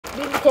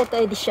携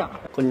帯エディション。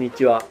こんに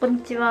ちは。こん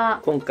にち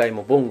は。今回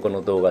もボンゴ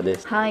の動画で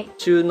す。はい。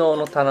収納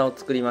の棚を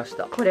作りまし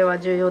た。これは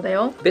重要だ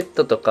よ。ベッ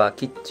ドとか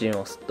キッチン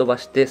をすっ飛ば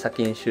して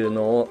先に収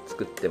納を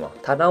作ってます。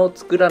棚を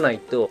作らない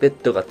とベッ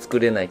ドが作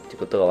れないって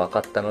ことが分か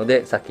ったの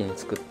で先に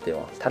作って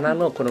ます。棚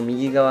のこの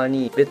右側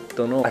にベッ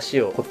ドの足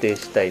を固定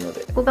したいの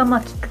で、ここがま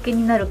あきっかけ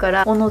になるか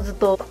ら、おのず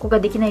とここが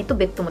できないと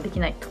ベッドもで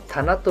きないと。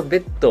棚とベ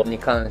ッドに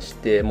関し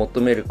て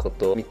求めるこ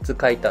とを3つ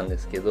書いたんで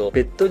すけど、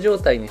ベッド状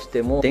態にし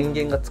ても電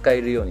源が使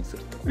えるようにす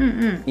ると。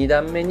2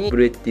段目にブ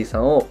ルエッティさ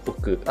んを置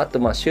く。あと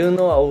まあ収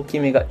納は大き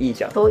めがいい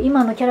じゃん。そう、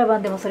今のキャラバ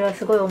ンでもそれは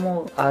すごい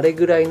思う。あれ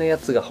ぐらいのや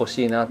つが欲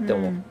しいなって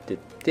思って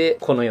て、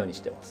このように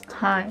してます。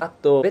はい。あ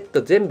とベッ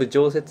ド全部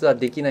常設は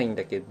できないん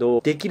だけど、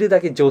できる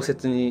だけ常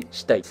設に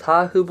したい。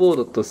サーフボー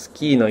ドとス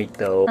キーの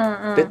板をベ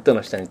ッド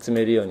の下に詰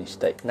めるようにし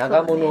たい。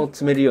長物を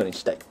詰めるように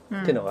したいっ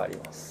ていうのがあり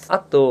ます。あ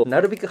と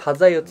なるべく端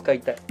材を使い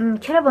たい。キ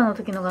ャラバンの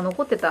時のが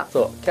残ってた。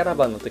そう、キャラ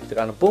バンの時と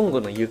かボン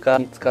ゴの床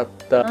に使っ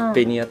た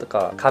ベニヤと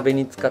か、壁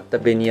に使った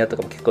ベニヤと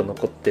かも結構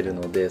残ってる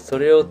ので、そ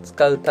れを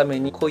使うため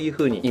にこういう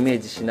風にイメ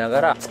ージしな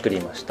がら作り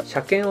ました。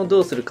車検をど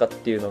うするかっ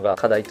ていうのが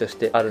課題とし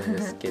てあるん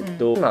ですけ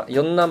ど、今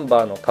4ナン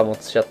バーの貨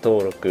物車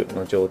登録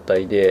の状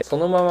態で、そ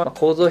のまま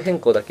構造変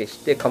更だけ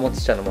して貨物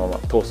車のまま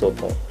通そう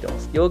と思ってま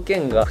す。要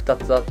件が2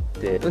つあっ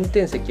て、運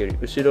転席より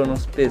後ろの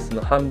スペース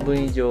の半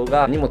分以上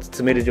が荷物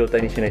詰める状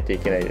態にしないとい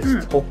けないで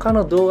す。他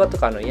の動画と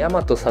かヤ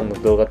マトさん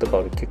の動画とか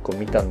俺結構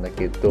見たんだ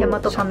けど、ヤマ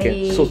トファミ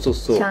リーチ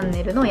ャン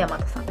ネルのヤマ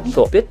トさんね。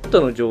そう、ベッ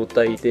ドの状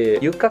態で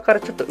床から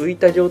ちょっと浮い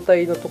た状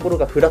態のところ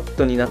がフラッ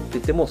トになって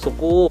ても、そ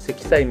こを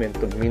積載面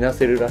と見な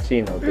せるらし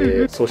いの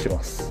で、そうし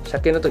ます。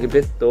車検の時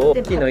ベッドを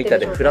木の板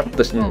でフラッ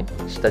ト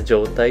した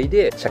状態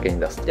で車検に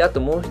出す。であと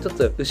もう一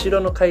つ、後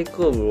ろの開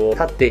口部を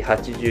縦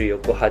80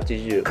横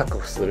80確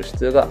保する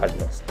必要があり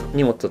ます。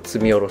荷物を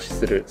積み下ろし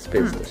するスペ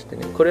ースとして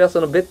ね、これはそ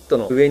のベッド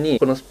の上に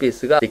このスペー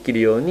スができる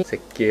ように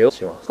設計を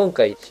します。今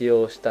回使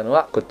用したの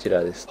はこち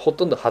らです。ほ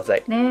とんど端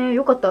材ねえ、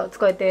よかった、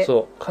使えて。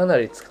そう、かな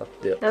り使っ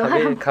て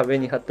壁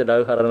に貼ってラ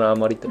ウハラの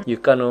余りと、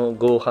床の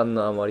合板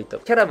の余りと、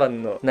キャラバ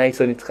ンの内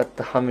装に使っ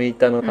た羽目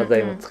板の端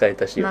材も使え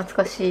たし、懐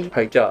かしい。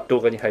はい、じゃあ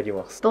動画に入り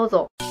ます。どう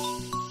ぞ。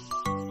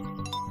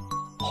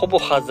ほぼ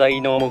端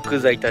材の木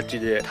材たち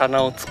で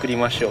棚を作り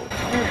ましょう。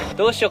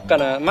どうしよっか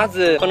な。ま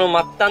ずこの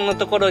末端の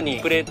ところに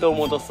プレートを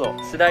戻そう。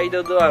スライ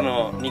ドドア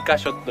の2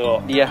箇所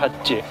とリアハッ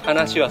チ。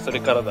話はそ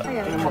れからだ。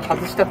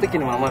外した時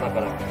のままだ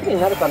から綺麗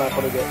になるかな。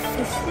これで後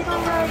ろは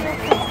な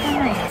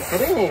い。そ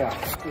れねえや、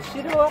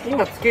後ろは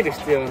今つける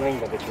必要はない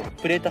んだけど、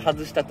プレート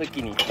外した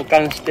時に保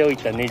管しておい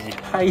たネジ、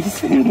配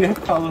線で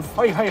倒す。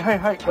はいはいはい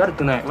はい、悪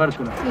くない悪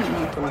くない。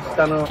この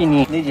下の木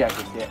にネジ開け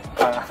て、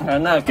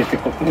穴開けて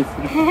固定す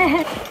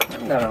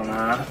る。なんだろう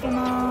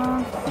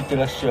な。いって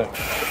らっしゃい。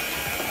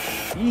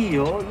いい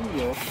よい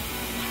いよ。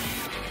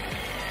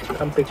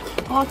完璧。オ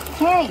ッ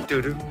ケー。ド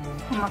ゥル。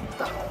止まっ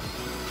た。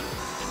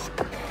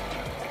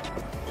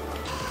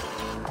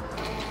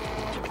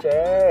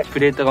プ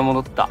レートが戻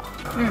った。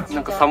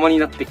なんか様に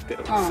なってきて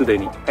る、すで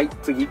に。はい、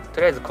次。と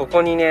りあえずこ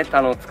こにね、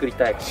棚を作り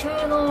たい。収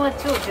納は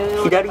超重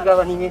要。左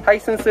側にね、採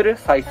寸する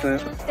採寸。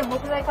そして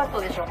木材カット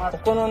でしょ、まず。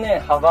ここの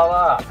ね、幅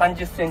は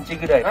30センチ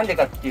ぐらい。なんで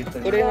かっていうと、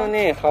これの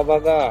ね、幅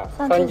が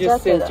30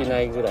センチな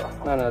いぐらい。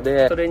なの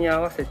で、それに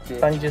合わせて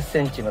30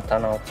センチの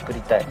棚を作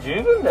りたい。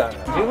十分だよね。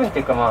十分って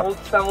いうかまあ、大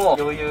きさも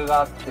余裕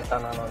があって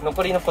棚の、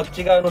残りのこっ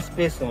ち側のス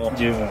ペースも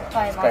十分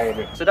使え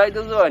る。スライ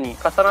ドドアに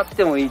重なっ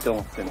てもいいと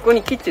思ってる。ここ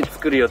にキッチン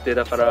作る予定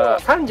だから、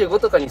35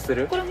とかにす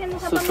る。この辺の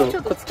幅もちょ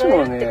っと使え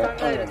るって考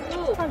える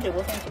と、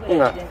35センチぐ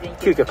らいで全然い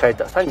ける。急遽変え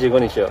た。35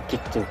にしよう、キ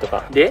ッチンと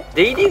か。で、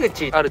出入り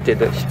口ある程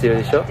度必要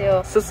でしょ。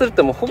そうする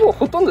ともう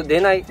ほとんど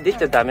出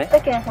ちゃダメ。だ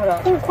けどほ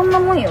ら、こんな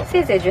もんよ。せ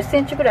いぜい10セ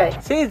ンチぐらい。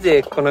せいぜ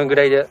いこのぐ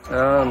らいで、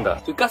なん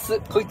だ。浮かす。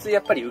こいつや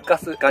っぱり浮か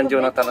す。頑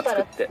丈な棚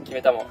作って決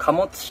めたもん。貨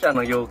物車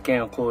の要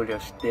件を考慮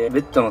して、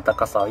ベッドの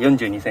高さは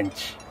42セン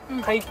チ。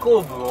開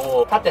口部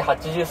を縦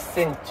80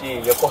セン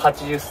チ、横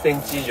80セ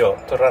ンチ以上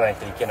取らない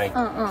といけない。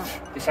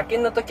で、車検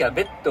の時は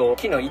ベッドを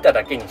木の板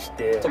だけにし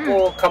て、そ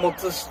こを貨物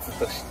室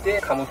として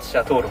貨物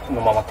車登録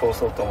のまま通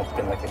そうと思って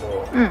るんだけ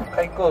ど、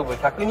開口部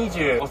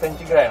125セン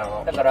チぐらいな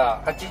の。だか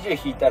ら80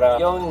引いたら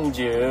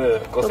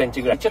45セン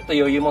チぐらい。ちょっと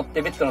余裕持っ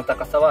てベッドの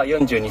高さは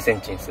42セ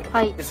ンチにする。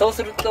で、そう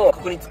すると、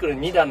ここに作る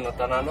2段の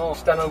棚の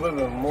下の部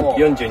分も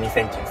42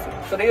センチにする。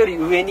それより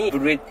上にブ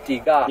ルエッテ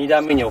ィが2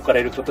段目に置か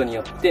れることに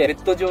よって、ベ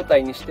ッド状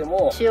態にして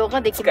も使用が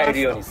できます。使え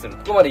るようにする。こ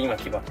こまで今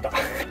決まった。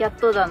やっ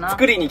とだな。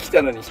作りに来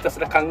たのにひたす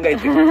ら考え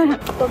てる。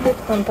ここベ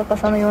ッドの高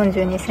さの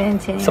42セン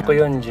チに。そこ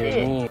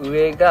42。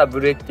上が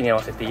ブルエッティに合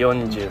わせて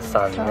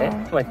43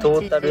ね。つまり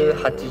トータル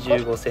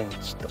85セン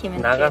チと。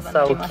長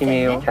さを決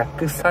めよう。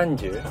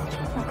130？ 130。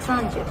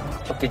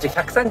オッケー、じゃ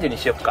あ130に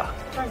しよっか。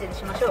130に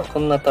しましょう。こ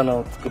んな棚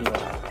を作りま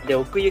す。で、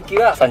奥行き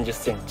は30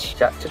センチ。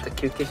じゃあちょっと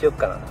休憩しよっ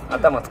かな。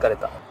頭疲れ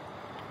た。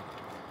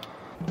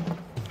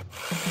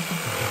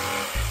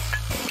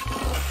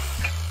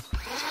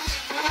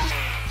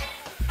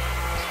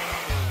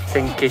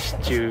線消し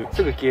中。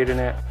すぐ消える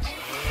ね。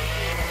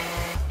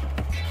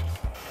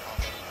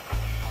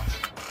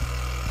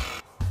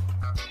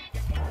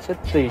セ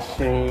ット一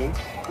緒に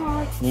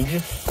20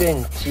セ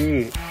ン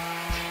チ。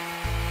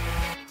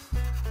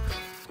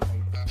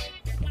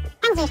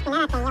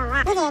37.4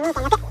は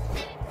 22.6。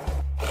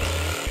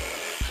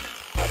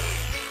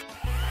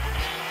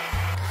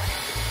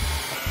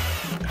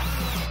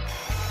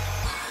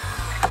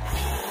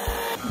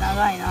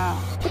長いな。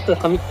ちょっと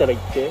はみったら行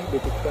って出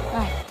てきたら。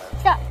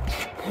来た。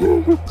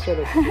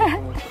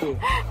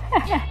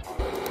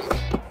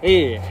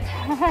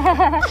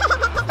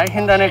大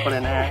変だねこれ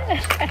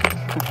ね。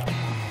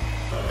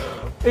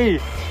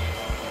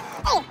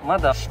ま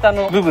だ下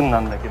の部分な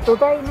んだけど。土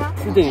台な。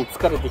すでに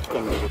疲れてきた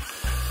んだけど。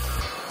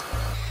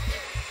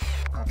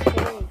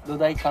土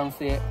台完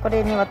成。こ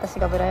れに私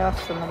がブライワッ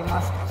クスを塗り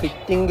ます。フィ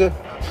ッティング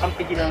完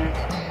璧だね。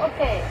オッ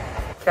ケ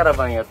キャラ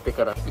バンやって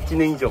から1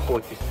年以上放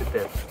置してた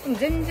やつ。ー。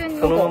全然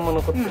そのまま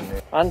残ってる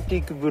ね。アンティ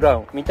ークブラウ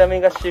ン。見た目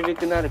が渋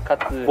くなるか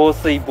つ防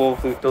水防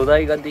風。土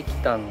台ができ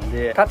たん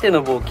で縦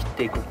の棒を切っ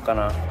ていこうか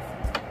な。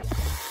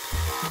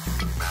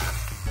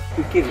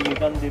受ける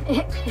歪んでる。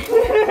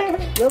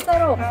よか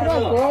ろう。それは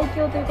ご愛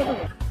嬌ということで。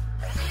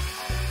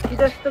引き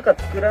出しとか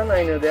作らな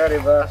いのであれ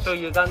ば多少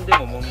歪んで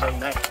も問題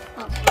ない。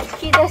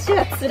引き出し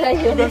は辛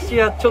いよね。引き出し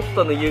はちょっ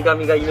との歪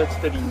みが命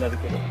取りになる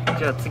けど。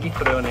じゃあ次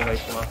これお願い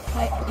します。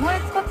はい。前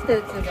使ってたや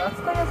つより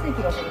扱いやすい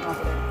気がするな、こ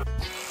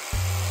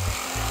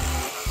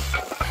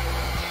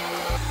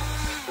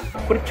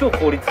れ。これ超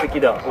効率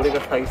的だ。俺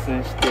が採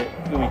寸して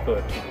海と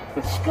は切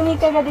る。仕組み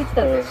化ができ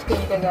たぞ、仕組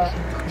み化が。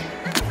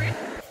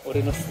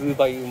俺の数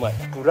倍うまい。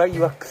ブライ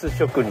ワックス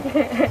職人。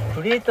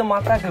プレート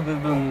またぐ部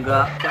分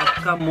が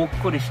若干もっ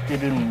こりして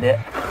るんで、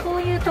こ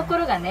ういうとこ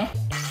ろがね。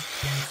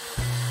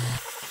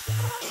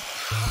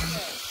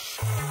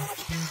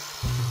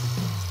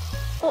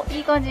お、い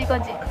い感じいい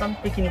感じ。完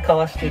璧にか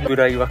わしてる。ブ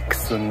ライワック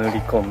スを塗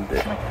り込んで。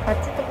なんかパ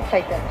ッチとか書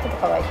いてある。ちょっ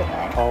と可愛く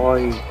ない？かわ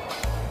いい。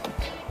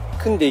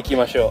組んでいき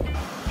ましょ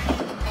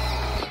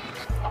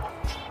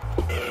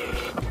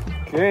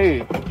う。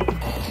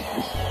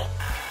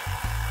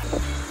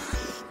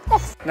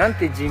なん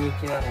て地道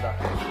なんだ。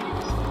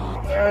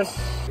よし、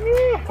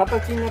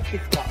形になってき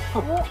た。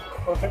これ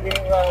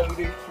は嬉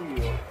しい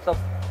よ。ストッ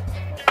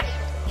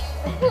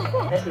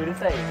プ。うる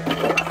さいよ。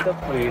ストッ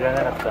プいら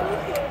なかった。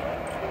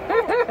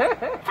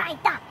い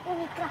た、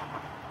海か。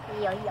い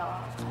いよいいよ。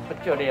こ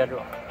っち俺やる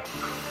わ。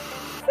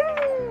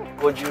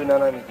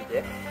57ミリ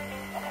で。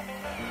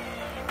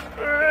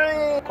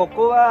こ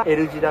こは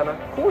L 字だな。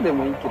こうで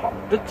もいいけど、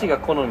どっちが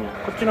好み？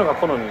こっちのが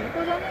好み？こ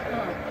こじゃね？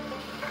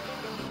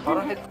腹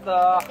減っ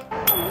た。あ、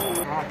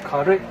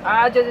軽い。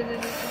あー、浮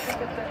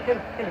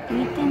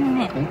いてん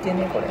ね。浮いてん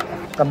ね、これ。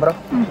頑張ろう。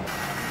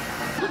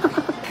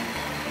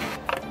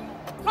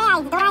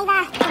ドライバ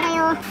ー、これ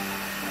よ。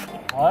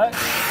はい。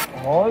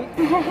い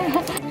い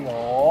よ。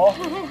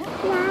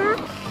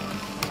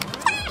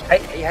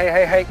は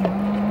い。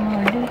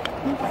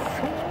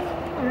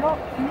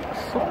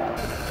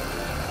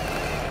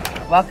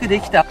枠で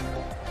きた。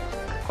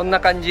こんな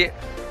感じ。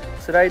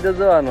スライド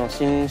ドアの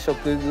伸縮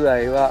具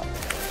合は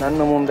何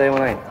の問題も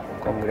ないな。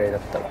こんぐらいだっ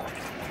たら。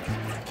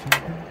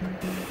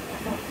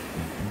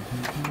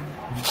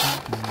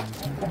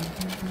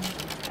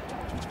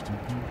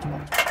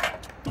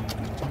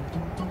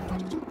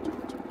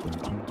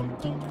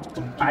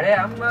あれ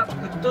あんま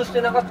沸騰し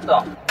てなかっ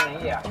た。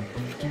いいや。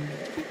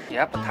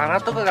やっぱ棚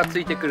とかがつ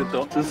いてくる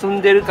と進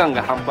んでる感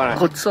が半端ない。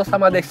ごちそうさ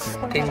まです。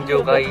天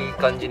井がいい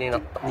感じにな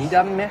った。2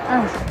段目、こ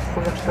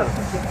れが来たら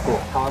結構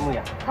たわむ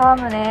やん。たわ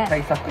むね。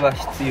対策は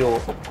必要。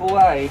ここ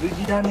は L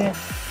字だね。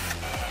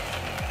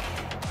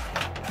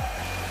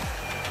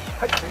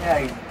は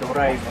い、ド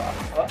ライバ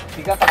ー。あ、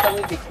日が傾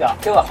いてきた。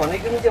今日は骨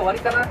組みで終わり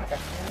かな。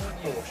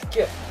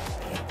129。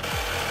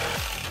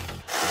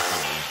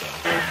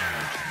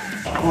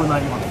こうな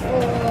ります。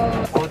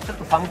お、ちょっ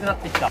と寒くなっ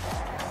てきた。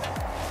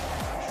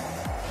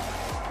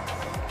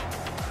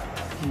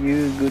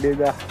夕暮れ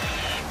だ。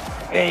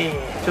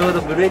ちょう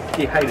どブルエッ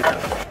ティ入るから。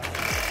富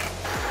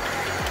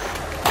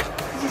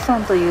士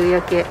山と夕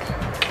焼け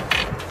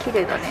綺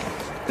麗だね。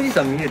富士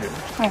山見える？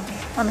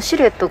うん、シ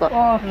ルエット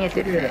が見え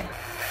てるね。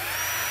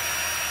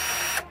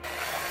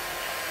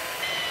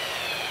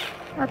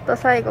あと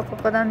最後こ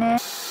こだね。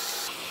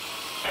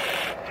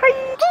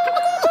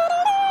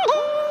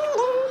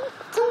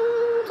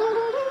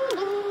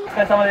お疲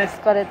れ様です。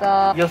疲れ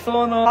た。予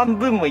想の半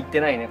分もいって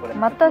ないね、これ。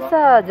また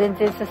さ、全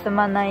然進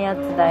まないやつ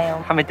だ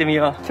よ。はめてみ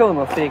よう。今日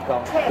の成果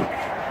を。い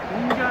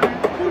いんじゃね？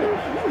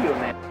いいよ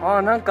ね。あ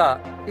ー、なんか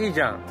いい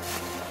じゃん。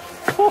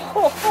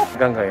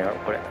ガンガンやろう、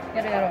これ。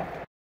やろうやろう。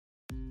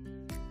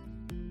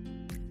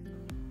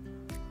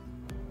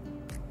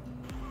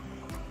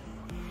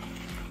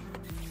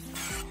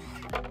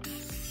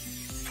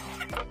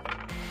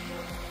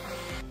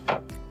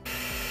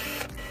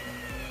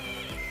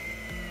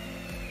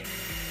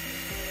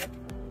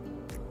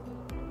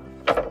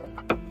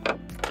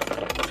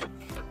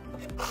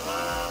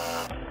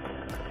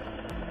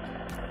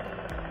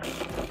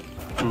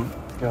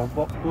や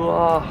ば。う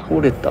わー、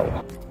折れた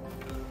わ。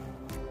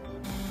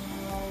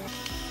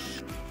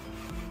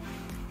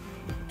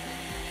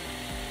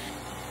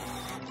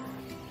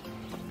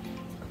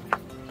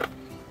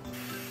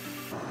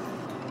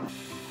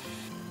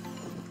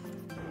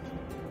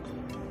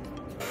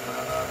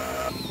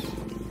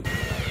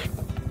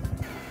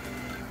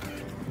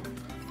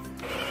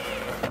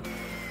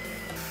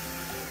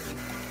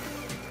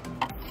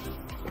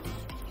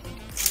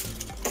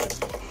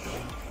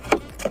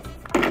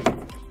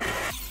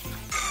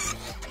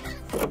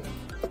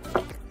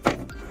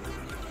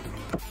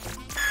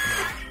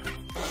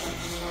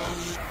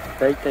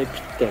だいたいぴ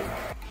ったり。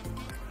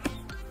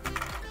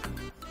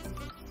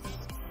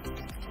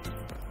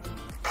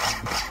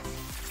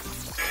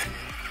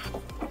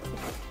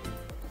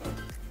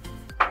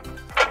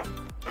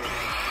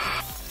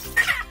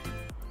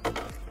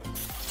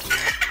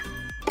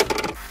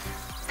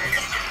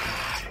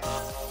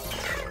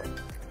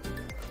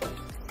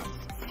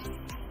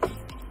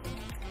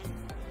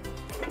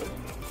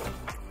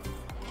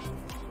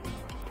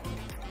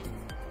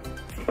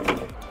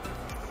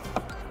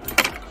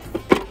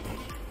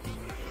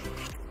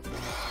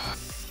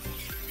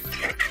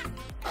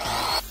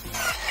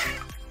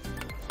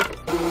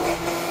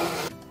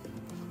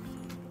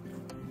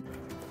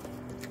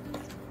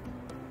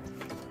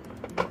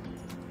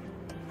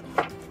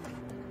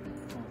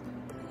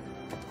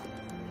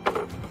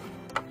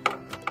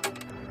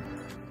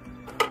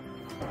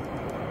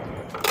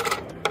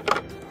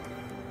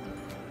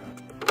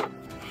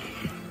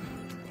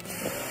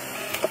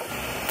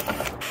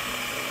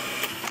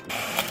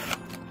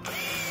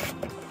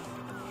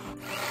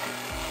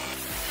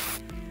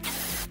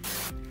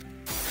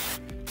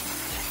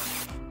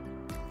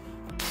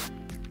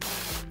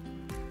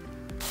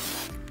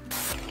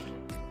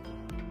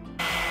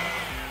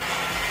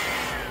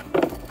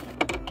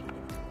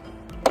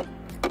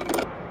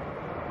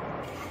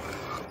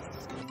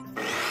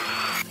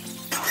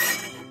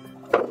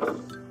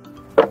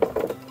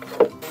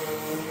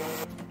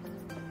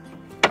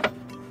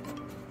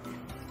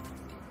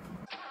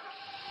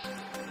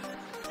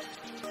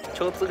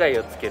蝶つがい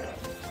をつける。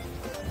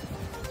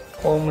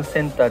ホーム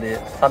センターで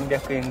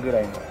300円ぐら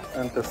いの、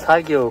なんと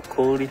作業を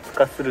効率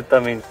化するた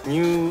めに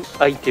ニュ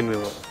ーアイテム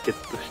をゲ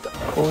ットした。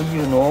こう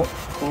いうのをこ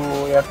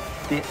うやっ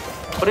て、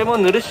これも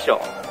塗るっしょ。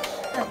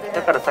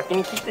だから先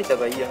に切っていた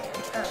方がいいや。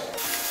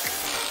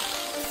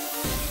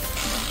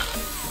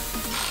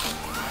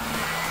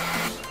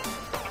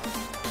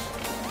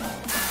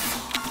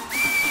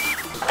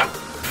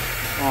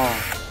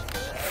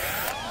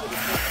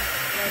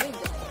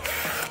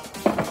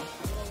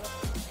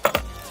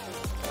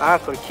ああ、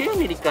これ9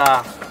ミリ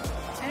か。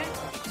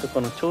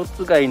この蝶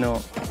つがい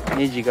の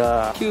ネジ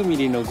が9ミ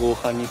リの合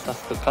板に刺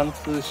すと貫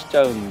通しち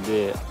ゃうん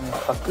で、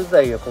角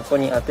材をここ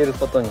に当てる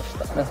ことにし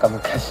た。なんか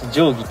昔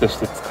定規とし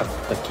て使っ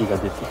た木が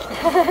出てきた。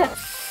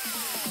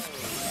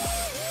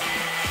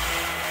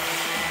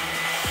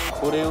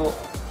これを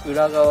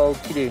裏側を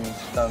きれいにし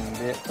たん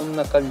で、こん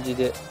な感じ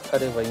で貼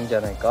ればいいんじ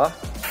ゃないか。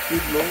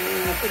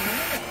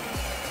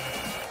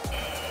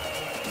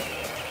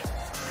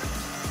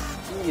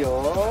いい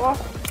よ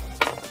ー。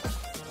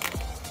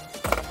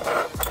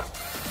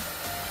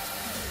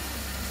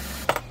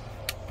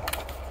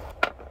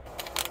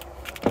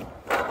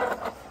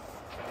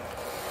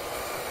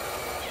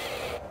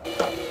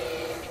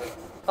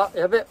あ、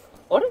やべ。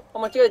あれ？あ、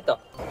間違えた。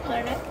あ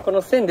れ？こ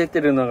の線出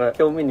てるのが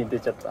表面に出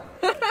ちゃった。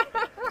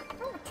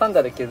サン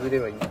ダーで削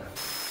ればいいな。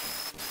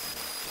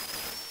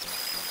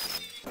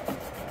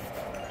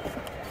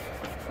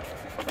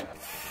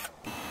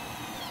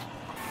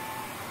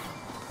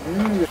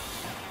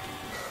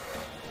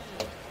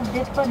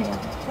出っ張りやん。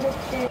これっ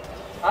て。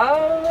あ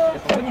あ、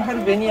ここに貼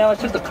るベニヤは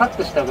ちょっとカッ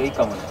トした方がいい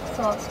かもね。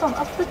そう、しかも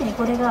開くときに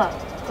これが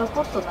ガ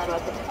コッとなるわ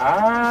けで。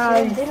あ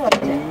あ、出るわけ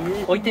で。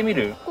置いてみ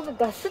る？ここ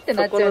ガスって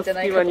なっちゃうんじゃ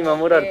ないかと思って。そこの隙間に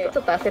守られた。ち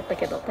ょっと焦った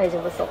けど大丈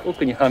夫そう。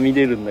奥にはみ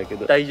出るんだけ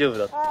ど大丈夫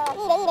だった。いい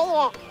ねいいねいいね。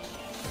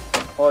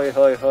はい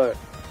はいはい。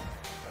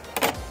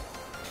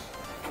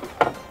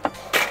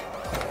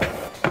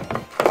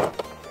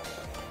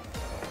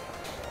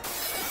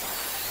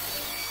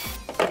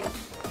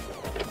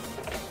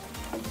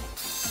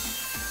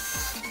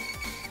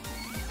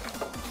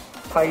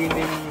背面にし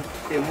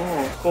ても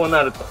こう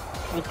なると。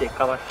見て、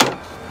かわして。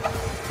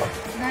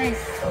ナイ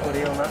ス。こ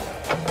れをな、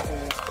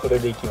これ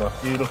でいきま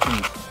す。16ミリ。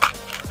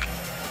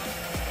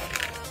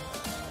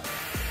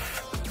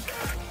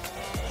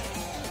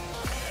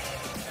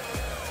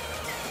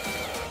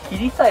切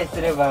りさえ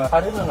すれば貼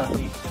るのなん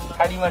て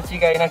貼り間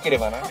違いなけれ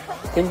ばな。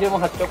天井も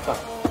貼っちゃおっかな。は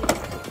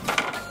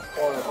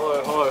いは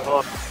いはい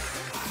はい。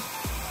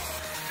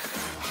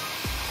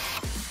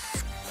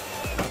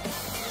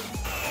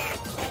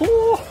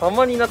おー、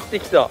様になって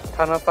きた。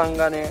棚さん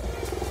がね、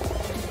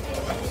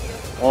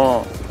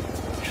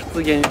出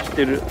現し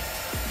てる。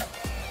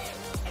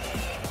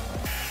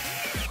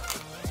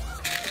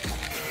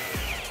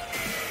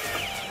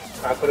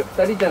あ、これ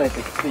2人じゃないと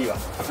きついわ。あ、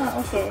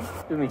オッケー。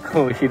海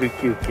こう昼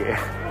休憩。だ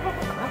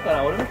か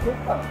ら俺も今日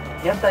かな。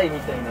屋台み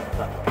たいになっ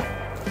た。こ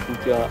んに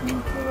ちは。こんにち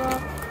は。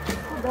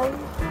大丈夫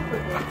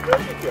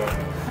です。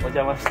お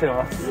邪魔して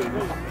ます。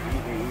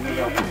立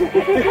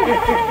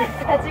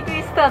ち食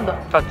いスタンド。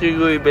立ち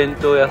食い弁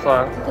当屋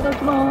さん。いただ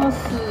きま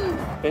す。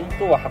弁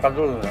当ははか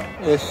どるんだ。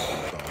よし。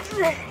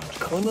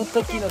この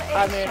時の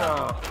ため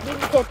のリミ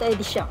テッドエデ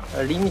ィシ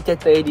ョン。リミテ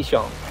ッドエディシ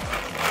ョン。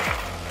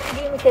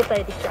リミテッド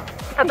エディション。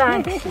あ、バ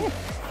ンクシー。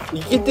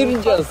いけてる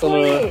んじゃん、そ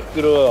の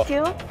袋。じ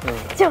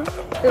ゃん。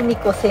海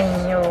子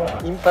専用。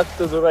インパク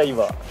トドライ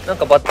バー。なん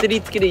かバッテリ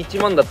ー付きで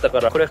1万だったか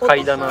ら、これ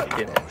買いだなっ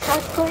てね。かっ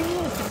こいい。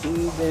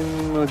充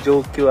電の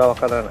状況はわ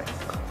からない。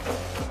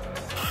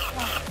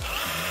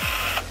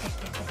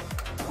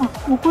あ、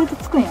もうこれで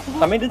つくんや。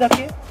はめるだ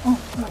け？うん。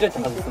どうやって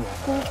外すの？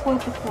こうやっ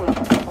てこうやっ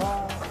て。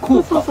こ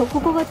うか。そうそう、こ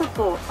こがちょっ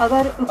と上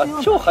がる。あ、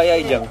超早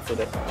いじゃんそ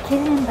れ。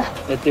削れんだ。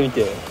やってみ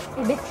てよ。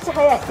めっちゃ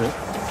早い。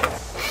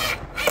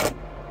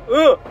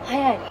うん。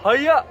早い。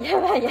早っ。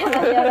やばいや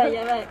ばいやばい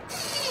やばい。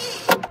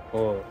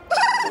おう。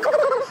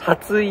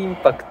初イン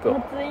パクト。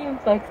初イン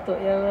パクト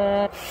や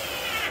ばい。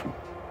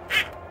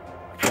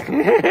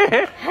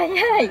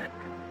早い。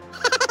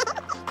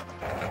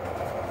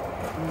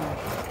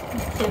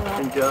こ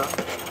んにちは。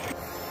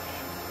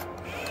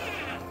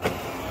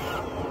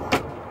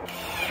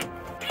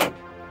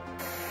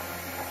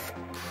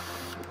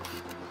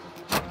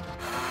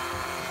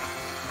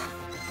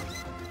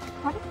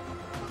あれ？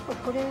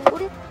これ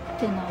折れ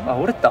てない？あ、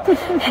折れた。折れ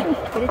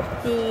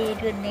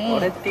てるね。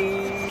折れて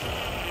ー。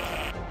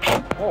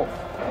お、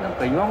なん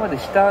か今まで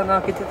下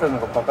穴開けてたの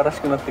がバカらし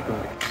くなってくる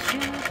んで。シ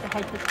ューって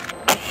入って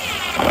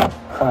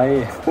た。はい。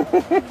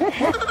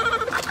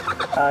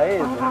はい。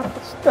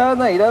下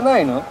穴いらな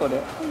いのこれ？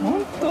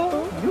本当？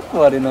よく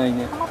割れない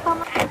ね。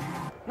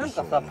なん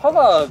かさ、パ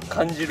ワー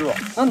感じるわ。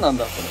何なん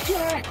だこ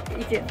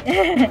いける。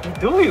れ。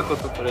どういうこ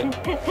とこれ？こ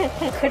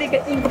れ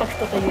がインパク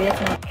トというやつ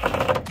な。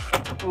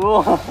う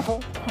お。楽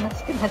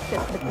しくなっち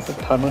ゃっ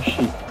た。楽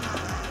しい。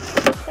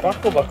バ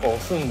コバコ押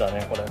すんだ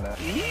ねこれね。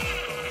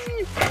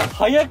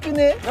早く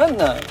ね？なん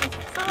なん？そ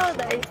う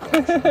だよ。そ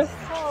うなん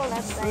だ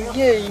よ。す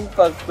げえイン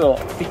パクト。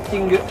フィッテ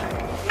ィング。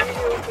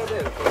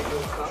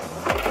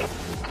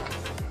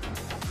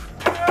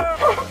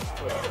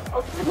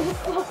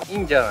いい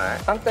んじゃない？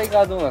反対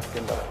側どうなって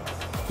んだろ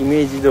う。イ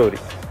メージ通り。うん、こ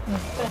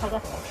れ剥が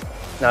し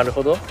た。なる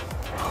ほど。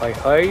はい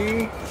は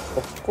い。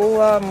ここ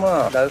は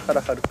まあラウか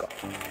ら貼るか。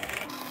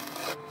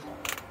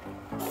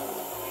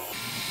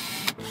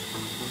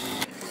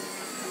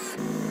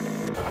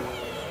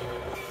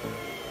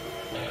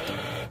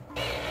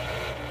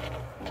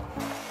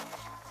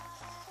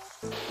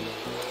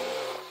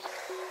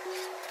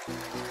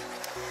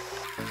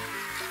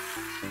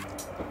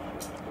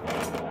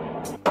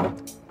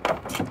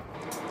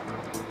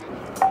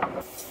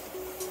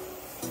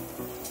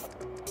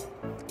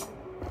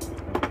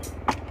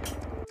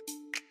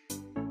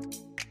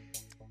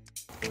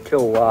今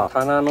日は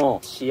棚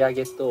の仕上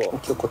げと今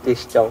日固定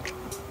しちゃおう。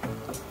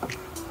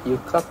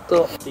床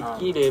とで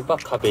きれば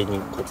壁に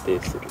固定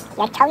する。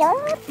やっちゃうよ。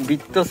ビ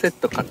ットセッ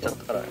ト買っちゃっ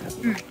たからね、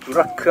ブ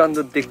ラックアン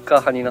ドデッカー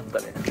派になった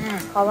ね。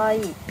かわい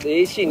い。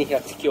で AC200 今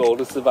日お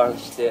留守番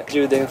して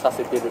充電さ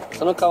せてる。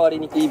その代わり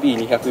に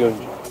EB240。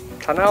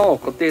棚を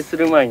固定す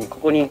る前にこ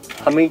こに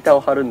羽目板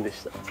を貼るんで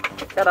した。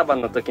キャラバ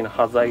ンの時の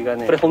端材が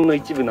ね、これほんの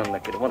一部なんだ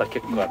けどまだ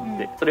結構あっ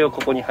て、それをこ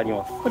こに貼り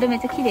ます。これめっ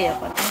ちゃ綺麗や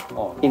からね。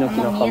ヒノキ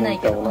の羽目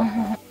板を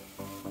な。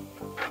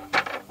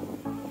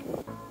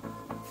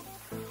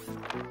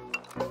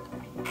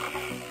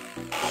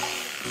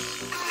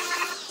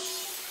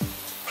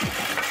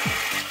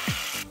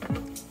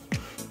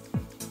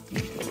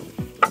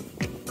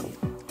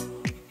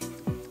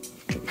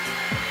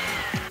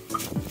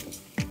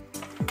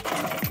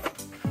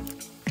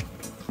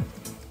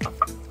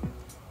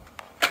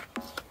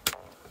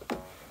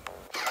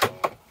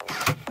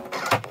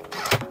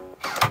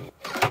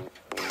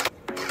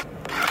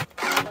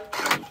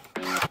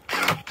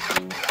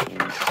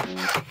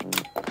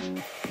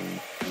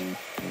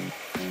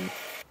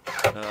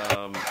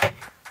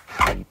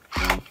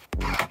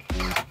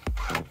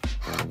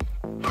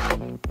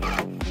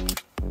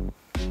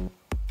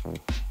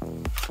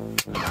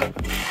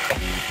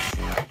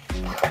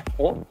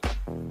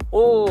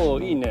お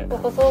ー、いいね。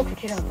細く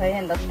切るの大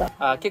変だった。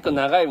あ、結構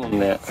長いもん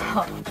ね。そう。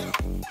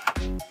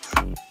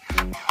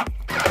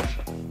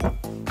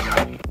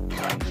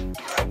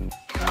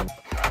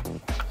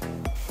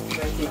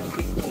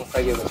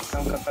作業が時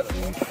間かかる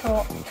ね。そう。ち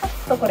ょっ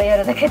とこれや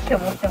るだけって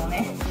思っても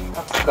ね。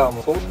タッカー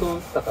も相当打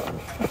ったからね。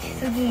打ち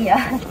すぎや。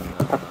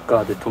タッカ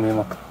ーで止め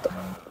まくった。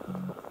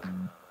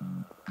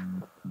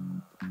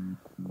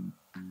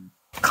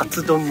カ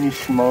ツ丼に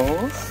しま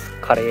す。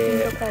カ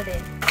レー。カレ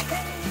ー。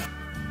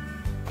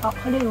あ、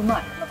カレーう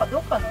まい。なんかど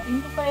っかのイ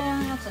ンドカレ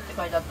ーのやつって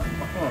書いてあったのか。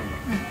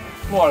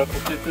もうあれ固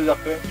定するだ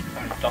け。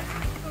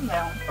そうだ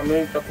よ。ア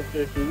メリカ固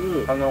定す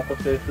る、棚を固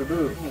定す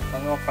る、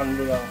棚は完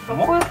了だ。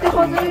こうやって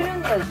外れる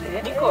んだぜ。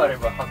2個あれ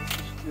ば外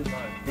す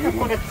必要ない。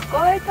これ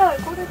使いたい。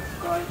これ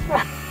使いた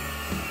い。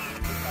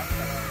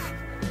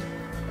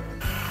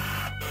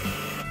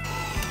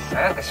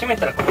なんか閉め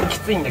たらここき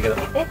ついんだけど。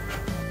え？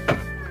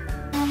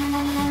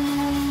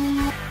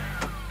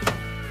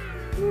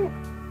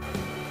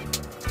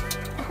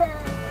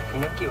ヒ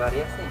ノキ割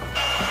れやすい。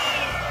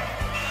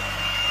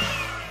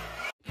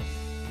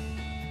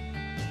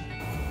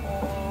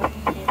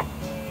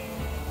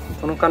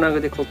この金具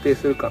で固定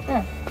するか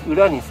な。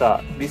裏に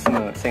さビス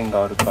の線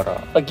があるか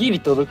らギリ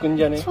届くん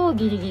じゃね？超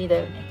ギリギリだ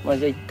よね。まあ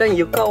じゃあ一旦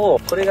床を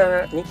これ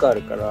が2個あ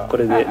るからこ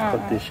れで固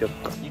定しよっ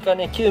か。床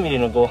ね 9mm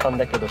の合板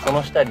だけどそ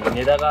の下に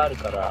根田がある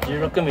から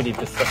 16mm ぶっ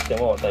刺して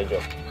も大丈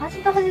夫。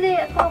端と端で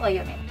やった方がいい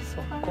よね。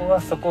そこ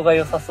はそこが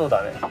良さそう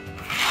だね。こ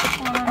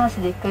の話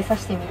で一回刺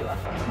してみるわ。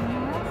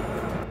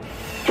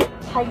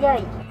早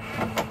い。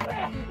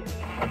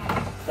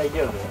大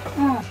丈夫？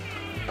うん。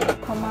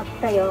止まっ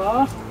た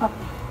よ。あ、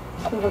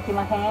動き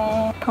ま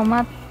へん。止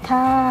まっ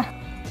た。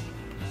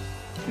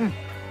うん、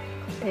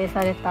固定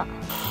された。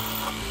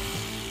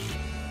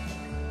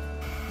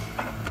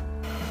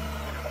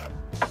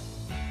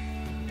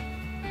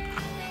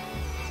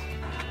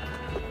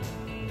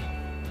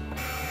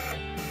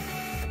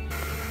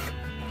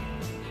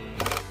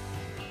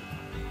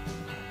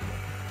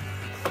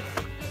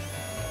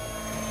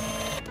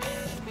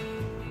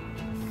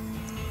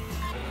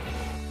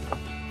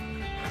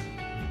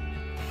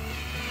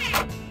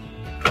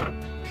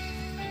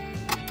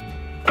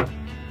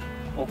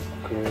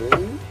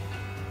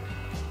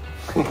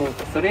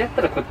それやっ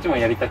たらこっちも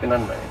やりたくな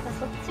るんだね。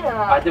そっち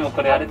はでも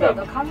これあれだ、考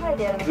え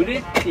てやらないと。ブレ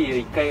ッティを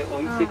一回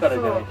置いてから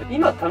じゃないと。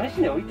今試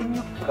しに置いてみ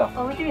ようか。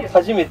置いてみる。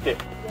初めて。こ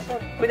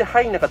れで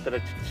入んなかったら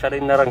ちょっとシャレ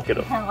にならんけ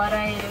ど。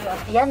笑え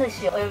る。家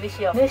主をお呼び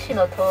しよう。主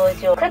の登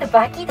場。これで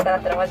バキッとな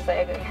ったらマジ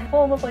最悪。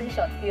ホームポジシ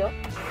ョンいくよ。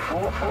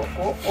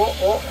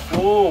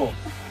おお。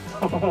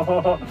意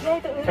外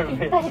と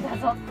ぴったりだ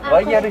ぞ。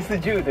ワイヤレス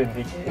充電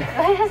できる。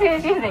ワイヤレ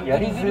ス充電や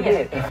りづ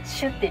れえ。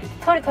シュッて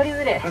取り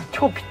づれえ。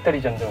超ぴった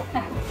りじゃんでも。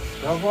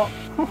やば。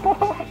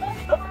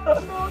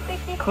感動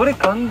的。これ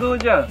感動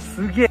じゃん。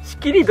すげえ。仕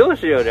切りどう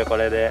しようねこ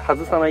れで。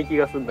外さない気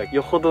がするんだけど。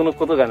よほどの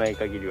ことがない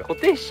限りは。固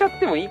定しちゃっ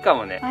てもいいか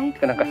もね。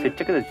なんか接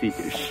着剤つい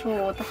てるし。そ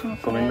う、私も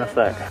ごめんな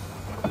さい。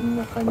こん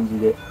な感じ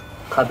で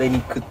壁に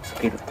くっつ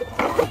けると。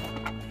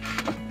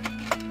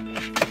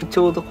ち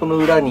ょうどこの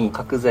裏に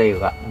角材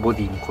がボ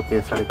ディに固定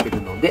されて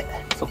るので、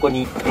そこ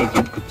にネジ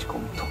をぶち込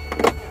むと。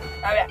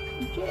あべ、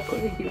こ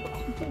れできるか。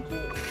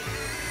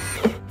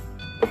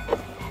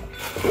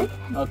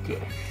オッケー。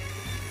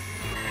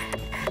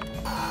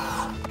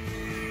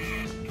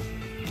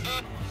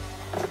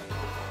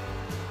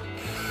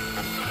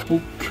オッ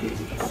ケ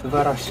ー、素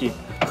晴らしい。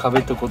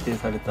壁と固定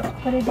された。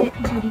これでよ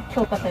り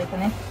強化された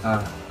ね。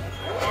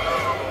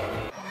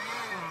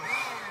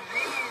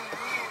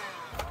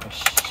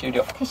終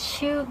了。撤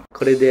収。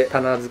これで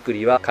棚作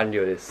りは完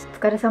了です。お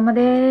疲れ様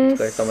で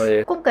す。お疲れ様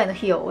です。今回の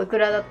費用おいく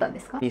らだったんで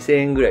すか？2000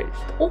円ぐらいでし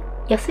た。お、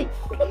安い。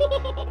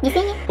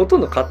2000円。ほと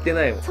んど買って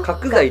ないもん。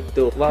角材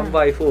と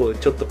 1x4 を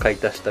ちょっと買い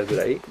足したぐ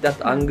らい。で、あ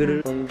とアング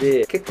ル飛ん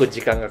で結構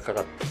時間がかか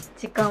った。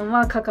時間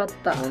はかかっ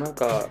た。もうなん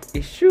か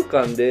1週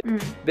間で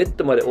ベッ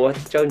ドまで終わっ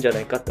ちゃうんじゃ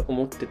ないかって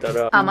思ってた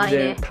ら、甘いね。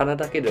全然棚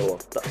だけで終わっ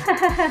た。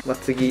まあ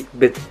次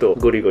ベッド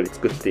ゴリゴリ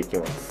作っていき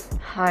ます。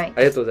はい。あ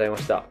りがとうございま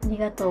した。あり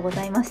がとうご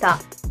ざいました。